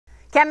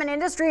Kemin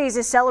Industries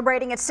is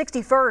celebrating its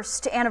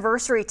 61st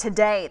anniversary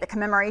today. The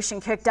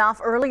commemoration kicked off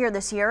earlier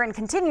this year and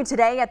continued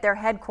today at their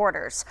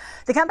headquarters.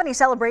 The company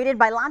celebrated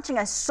by launching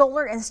a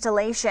solar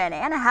installation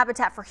and a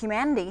Habitat for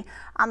Humanity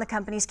on the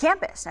company's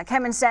campus. Now,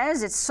 Kemin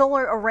says its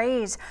solar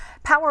arrays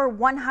power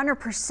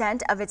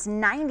 100% of its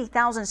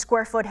 90,000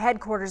 square foot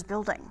headquarters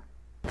building.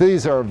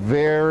 These are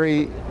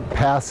very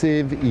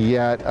passive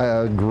yet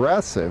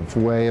aggressive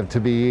way to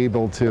be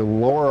able to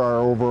lower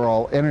our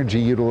overall energy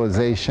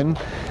utilization,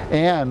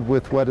 and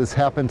with what has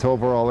happened to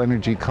overall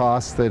energy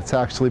costs, it's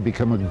actually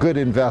become a good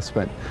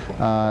investment.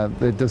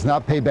 It does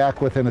not pay back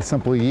within a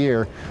simple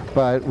year,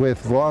 but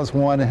with as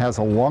one has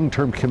a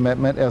long-term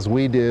commitment as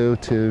we do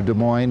to Des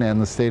Moines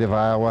and the state of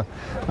Iowa,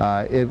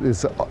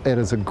 it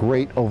is a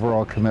great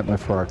overall commitment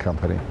for our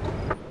company.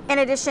 In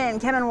addition,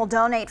 Kemin will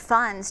donate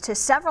funds to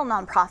several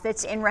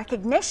nonprofits in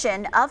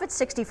recognition of its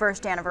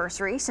 61st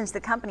anniversary since the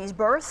company's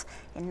birth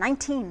in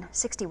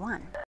 1961.